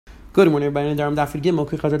Good morning, everybody. Darm Dafid Gimel,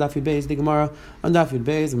 Kichazar Dafid Beis, the Gemara on Dafid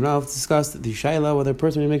Beis. And now discussed the Shaila, whether a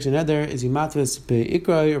person who makes an eder is he matvis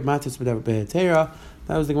be'ikra or matvis be'hetera.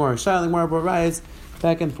 That was the Gemara. Shaila, the Gemara brought rise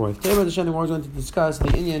back and forth. Today, the Gemara is going to discuss the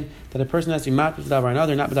Inyan that a person has to be matvis b'davar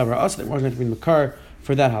another, not b'davar us. The Gemara is going to be makar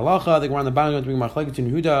for that halacha. The Gemara on the bottom is going to be machlekes between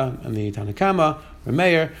Yehuda and the Tanakama or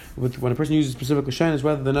Meir. When a person uses specific lashen, is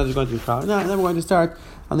whether the another is going to be chal. Now, then we're going to start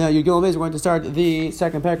on the Yigul Beis. We're going to start the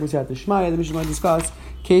second paragraph. We have the Shmaya. The Mishnah is going to discuss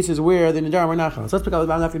cases where the Nadarim were not chal. So let's pick up the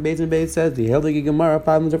bottom after Beis and Beis says the Hildig Gemara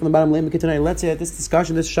 5 minutes from the bottom. Let's say that this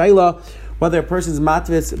discussion, this Shaila, whether a person's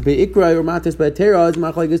matvis be'ikra or matvis be'tera is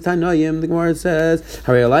machlekes Tanayim. The Gemara says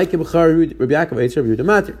Harei Alaike b'char Rabbi Yaakov Eitzer Rabbi Yehuda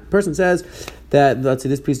Matir. Person says that, let's say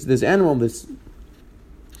this animal, this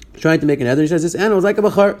trying to make an eder. He says this animal is like a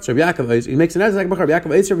bachar. So Rabbi Yaakov, he makes an eder like a bachar. Rabbi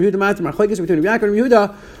Yaakov Eitzer Rabbi Yehuda Matir. Machlekes between Rabbi Yaakov and Rabbi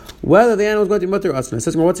Yehuda whether the animal is going to be mutter or asna. It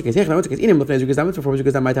says, what's the case? What's the case? Because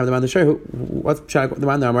that might have the man the share. What's the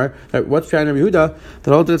man the amar? What's trying to Yehuda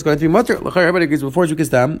that holds that it's going to be mutter? Everybody agrees before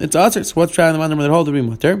Zukistam. It's asr. So what's trying the man that holds to be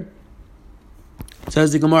mutter?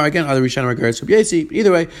 Says the Gemara again. Other Rishon regards Rabbi Yasi.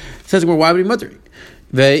 Either way, says the Gemara, why would he mutter?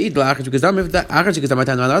 Why would it be asr?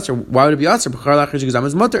 B'char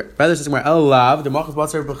is mutter. Rather, says Gemara, elav the machas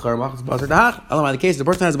basar b'char machas basar dahach. Elamai, the case the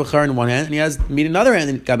person has b'char in one hand and he has meat in another hand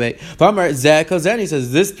in kabei. V'amar zeh kozen. He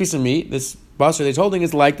says this piece of meat, this basar that he's holding,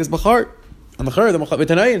 is like this b'char. And the chur, the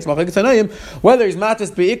Tanayim, it's machlekes Tanayim, whether he's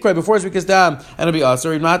matis be'ikra before his weakest dam and it'll be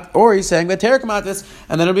asr, or he's saying that terik matis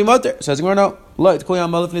and then it'll be mutter. Says Gemara, no, lo, it's kuyam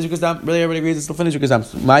malaf finish weakest dam. Really, everybody agrees it's still finish weakest dam.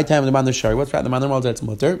 My time the man the shari. What's right? The man the mal that's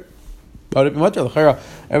mutter. But it be mutter.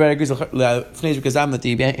 Everybody agrees finish weakest dam that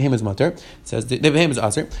the him is mutter. Says the him is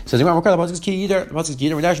asr. Says Gemara, the pasuk is ki either. The pasuk is ki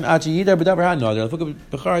either. We darshan achi either b'davar hanother. The pasuk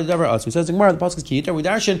b'char b'davar asr. Says the Gemara, the pasuk is ki either. We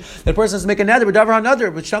darshan that person has to make another b'davar hanother,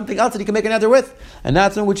 but something else that he can make another with, and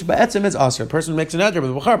that's something which ba'etzim is asr. A person makes another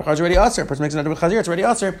with b'char. B'char is already asr. A person makes another with chazir. It's already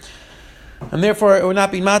asr. And therefore, it would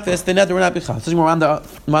not be matvis. The nether would not be chal. So, on the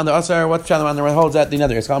asar, what the man that holds that the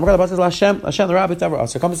nether is chal. The pasuk is Lashem the rabbit ever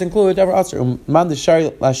asar. Comes to include ever asar. Man the shari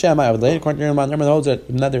Lashem I would lay according to the man that holds that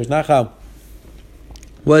the nether is not chal.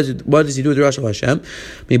 What does he do with the Rosh Hashem?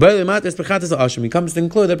 He comes to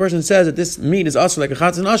include that person says that this meat is also like a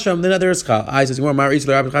chatzon asham. The nether is chal. I says what's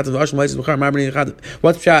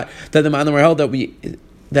shot that the man that held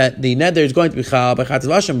that the nether is going to be chal by chatzon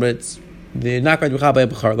asham, but they're not going to be chal by a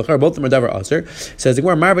b'char. Both of them are davar aser. Says the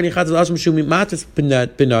Gemara, Mar b'ni chatzon asham shu matis benader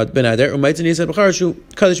u'maitzin yisad b'char shu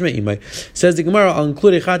kadosh me'imay. Says the Gemara, I'll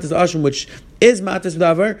include a chatzon asham which is matis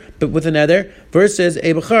davar, but with a nether, versus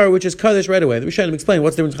a b'char which is kaddish right away. The Rishonim explain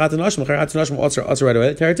what's the difference between chatzon asham. Chatzon asham also right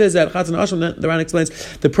away. The Torah is that chatzon asham. The Ran explains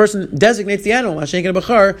the person designates the animal. Mashenk and a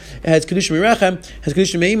b'char has kedusha mirachem, has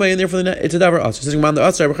kedusha meimay, and therefore it's a davar aser. Says the Gemara, the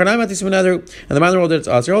aser b'char not matis another, and the man holds that it's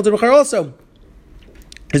aser holds the b'char also.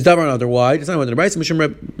 Is davar another? Why? It's not what the Rabbi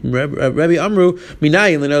Rabbi Amru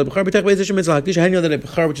Minayin Lenel B'char B'tech Beis Mitzvah Hakdish. How do you know that a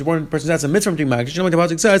b'char which is born person that's a mitzvah to be magish? You know what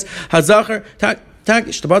the pasuk says? Hazachar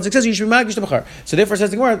takish. The pasuk says you should be magish the b'char. So therefore,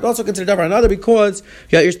 says the Gemara, also considered davar another because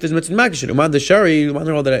there's mitzvah magish. Uman the shari, uman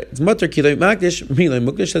the that it's mutter kilei magish milei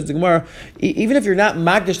mukdish. Says the Gemara, even if you're not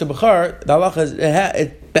magish the b'char, the halacha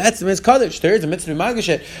is Ba'etzim is kaddish. There is a mitzvah to magish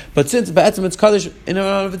it, but since Ba'etzim is kaddish in and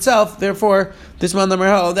of itself, therefore this man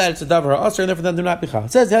held that it's a davar asr, and therefore that do not be chal.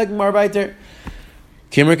 It says Helig Gemara Biter.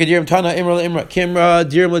 Kimra kedirim tana imra imra kimra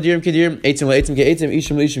dirim ladirim kedirim eitzim leitzim ke eitzim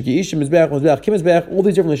ishim leishim ke ishim mizbeach mizbeach kim mizbeach. All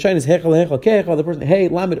these different lashanis hechal hechal kechal. The person hey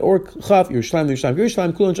lamed or chaf Yerushalayim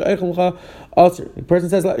Yerushalayim kulon shaychel cha asr. The person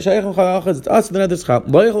says shaychel cha achaz it's asr, then others chaf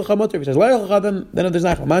loychel cha mutter. If he says loychel cha then others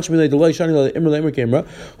not chaf. Manch milei delay shani le imra imra kimra.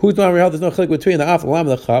 Who's not held? There's no chlik between the af and lam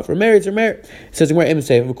and the chaf. Or married or married. It says the Gemara im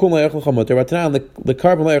seif v'kum loychel cha mutter. But now the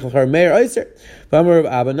carbon loychel cha meir aiser. V'amar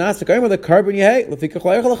Abba Nasik Aimer the carbon yehei lefikach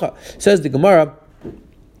loychel cha. Says the Gemara.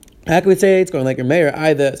 How can we say it's going like your mayor?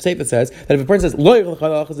 The Sefer says that if a person says lo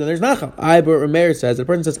yichalcha, then there's nachal. But Rameir says that a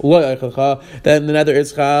person says lo yichalcha, then the nether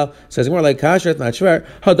is chal. Says more like kasher, it's not shver.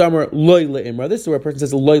 Hadamar lo leimra. This is where a person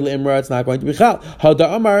says lo leimra, it's not going to be chal.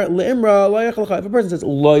 Hadamar leimra lo yichalcha. If a person says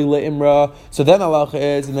lo leimra, so then halacha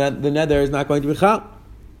is, and then the nether is not going to be chal.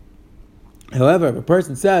 However, if a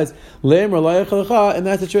person says leimra lo yichalcha, in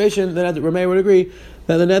that situation, then Rameir would agree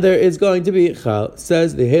that the nether is going to be chal.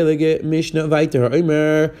 Says the Heilige Mishnah Vayter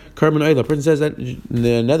Omer Carbon Ayla. Person says that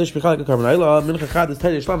the nether should be chal like a carbon Ayla. Mincha chad is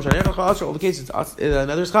tedish shlam shanechal chal. All the cases the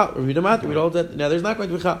nether is chal. We don't matter. We hold that the nether is not going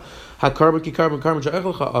to be chal. Ha carbon ki carbon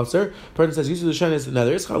shanechal chal. Person says usually the shan is the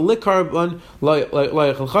nether is chal. Lik carbon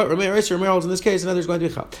layechal chal. Rameir holds in this case the nether is going to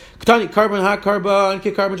be chal. Ketani carbon ha carbon ki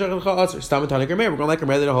carbon shanechal chal. Stam tani Rameir. We're going like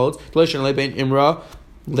Rameir that holds the shan lebein imra.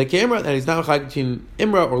 Likimra, and he's not like between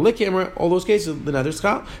Imra or Likimra, all those cases, the nether is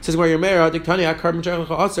chal. Says where you're married,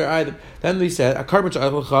 then we said a carbon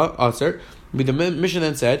aser. The mission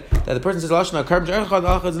then said that the person says lashon carbon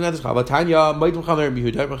echad is another chal. But Tanya meidim chamer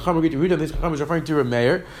Yehuda, chamer git Yehuda. This chamer is referring to a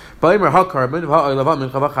mayor. Baimer ha carbon ha'oilava min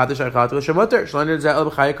chava chadash echad l'shemoter shlander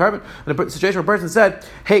zel b'chaya carbon. And the situation where a person said,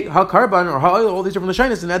 "Hey, ha carbon or ha'oil, all these are from the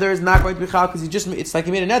shyness. The nether is not going to be chal because it's like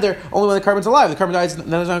he made a nether only when the carbon's alive. The carbon dies, the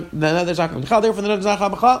nether's not going to be chal. Therefore, the nether's not chal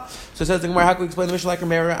b'chal. So it says the Gemara, how can we explain the mission like a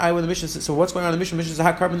mayor? When the mission. So what's going on in the mission? The mission is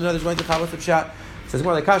ha carbon, the nether's going to chal. What's the pshat? Says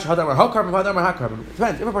more like kash hadamar ha carbon, hadamar ha carbon. It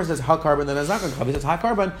depends. If a person says ha carbon, then it's not going to come. If he says ha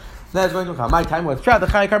carbon, then it's going to come. My time what's chat the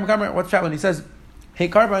chai carbon. What's chat when he says hey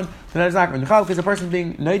carbon, then it's not going to come because the person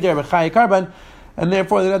being neider with chai carbon, and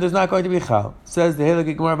therefore the other is not going to be chal. Says the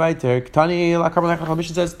Hilek Gemara Vayter Tani la carbon la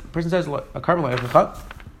mission says the person says a carbon la chal.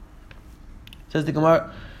 Says the Gemara.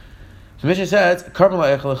 The mission says carbon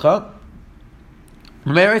la chal.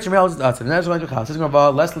 Marriage and is outside. And that's going to chal. Says Gemara,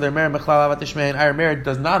 less than married mechal lavat ishmein. Our marriage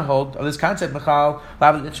does not hold of this concept mechal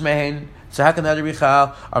lavat ishmein. So how can that be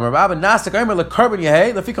chal? Amar Rabba nasik Amar lekarban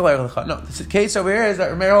yehei lefikal. No, the case over here is that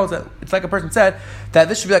Rameir holds that it's like a person said that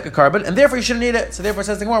this should be like a carbon, and therefore you shouldn't eat it. So therefore, it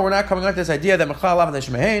says the Gemara, we're not coming up to this idea that mechal lavat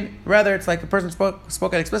ishmein. Rather, it's like the person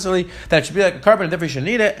spoke it explicitly that it should be like a carbon, and therefore you shouldn't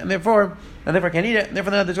eat it, and therefore can't eat it, and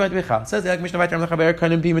therefore there's going to be chal. It says the Mishnah Vayter Lechaber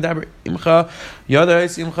Kanim Pi Medaber Imcha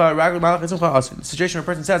Yadais Imcha Ragul Malach Imcha Asin. The situation where a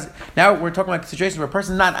person says, now we're talking about a situation where a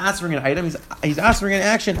person is not answering an item, he's answering an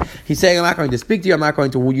action. He's saying, I'm not going to speak to you, I'm not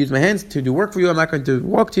going to use my hands to do work for you, I'm not going to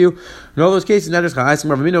walk to you. In all those cases, that is chal. We have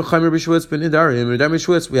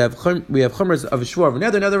chumras of a shvur of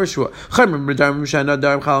another of a shvur.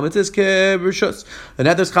 The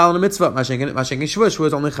nether is chal on a mitzvah. Mashenkin shvur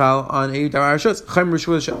is only chal on a davar shus.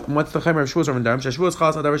 What's the chumra of shvur of a davar? Shvur is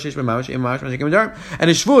chal on davar shish b'mamash imash mashenkin davar, and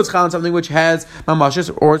a shvur is chal on something which has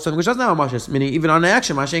mamashis or something which doesn't have mamashis. Meaning even on an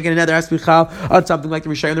action, mashenkin and nether has to be chal on something like the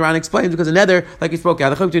Rishayim and the Ran explains, because a nether, like he spoke out,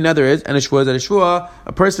 the chumra between nether is and a shvur is that a shvur,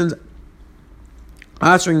 a person's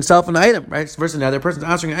answering himself an item, right? Versus another person's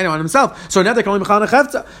answering an item on himself. So another can only be chal on a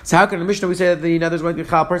chefza. So how can in the Mishnah we say that the nether is going to be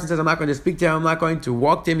chal? Person says, I'm not going to speak to him, I'm not going to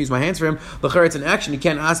walk to him, use my hands for him. L'char, it's an action. You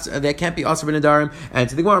can't ask. That can't be aser b'nedarim. And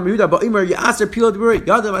to the Gemara, Yehuda, but Imer, you aser pila d'buri.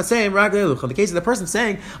 Yadam asayim ragleiluch. In the case of the person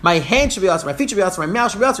saying, my hand should be aser, my feet should be aser, my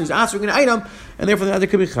mouth should be aser. He's answering an item, and therefore the nether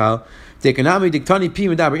could be chal. Dekanami diktani pi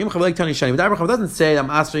medaber imcha v'leik tani shani. Medaber doesn't say I'm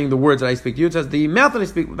answering the words that I speak to you. It says the mouth that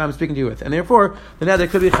I'm speaking to you with, and therefore the nether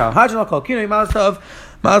could be chal. Hajnal kol kinoi malastav.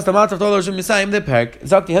 Now the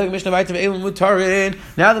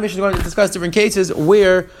Mishnah is going to discuss different cases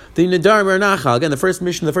where the nedarim are not chal. Again, the first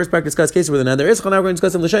part discussed cases where the nether is chal. Now we're going to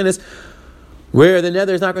discuss some l'shaynis where the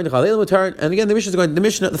nether is not going to chal. And again, the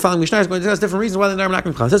following Mishnah is going to discuss different reasons why the nether are not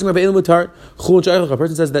going to chal. It says a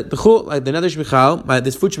person says that the nether should be chal,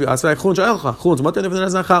 this food should be asr. Chul is mutter, therefore the nether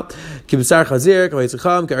is not chal. Kibsar chazir,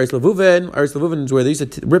 kavaytzacham, k'aris levuven. Aris levuven is where they used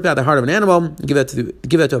to rip out the heart of an animal and give that to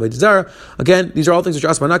Avodah Zarah. Again, these are all things which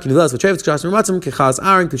are asr not kivilas, which trevis, k'shas matzim, k'chas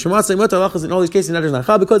aron, k'shematzim, mutter halachas. In all these cases, the nether is not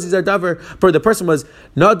chal because these are davar. The person was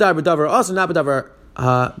not davar, also not davar.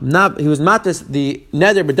 He was matis the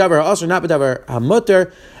nether b'davar also not b'davar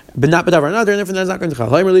mutter, but not b'davar another, and therefore that's not going to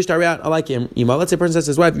chal. I like him. Let's say a person says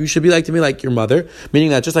to his wife, "You should be like to me like your mother,"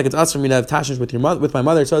 meaning that just like it's us for me to have tashmish with my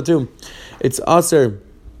mother, so too it's usher.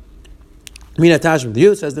 Mina tashmish with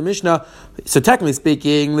you, says the Mishnah. So technically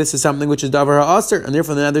speaking, this is something which is davar ha'aser, and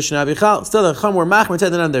therefore the nether should not be chal. Still, the chum were machmer said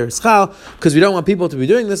the nether is chal because we don't want people to be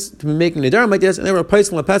doing this, to be making nedarim like this. And they were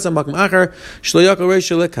placing the pesach bakum acher shloyakol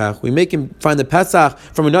reish lekach. We make him find the pesach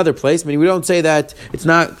from another place. Meaning we don't say that it's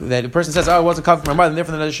not that the person says, "Oh, it wasn't coming from my mother," and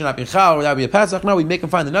therefore the nether should not be chal, or that would be a pesach. No, we make him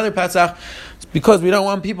find another pesach because we don't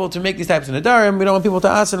want people to make these types of nedarim. We don't want people to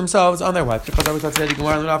ask themselves on their wife. Because I was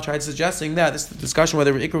tried suggesting that this discussion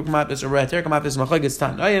whether ikru kamatis or reheter kamatis is machlekes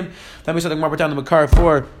tanayim. Then we said the Gemara down the makar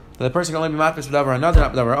for the person can only be matfish with davar another,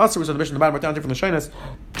 not davar also. We saw the Mishnah on the bottom down from the shyness.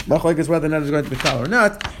 Machlekes whether the nether is going to be chal or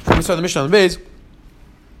not. Then we saw the Mishnah on the base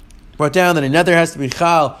brought down that a nether has to be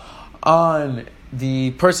chal on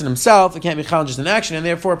the person himself. It can't be chal just in action, and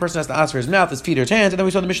therefore a person has to ask for his mouth, his feet, or his hands. And then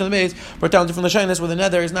we saw the Mishnah on the base brought down from the shyness where the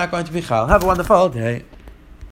nether is not going to be chal. Have a wonderful day.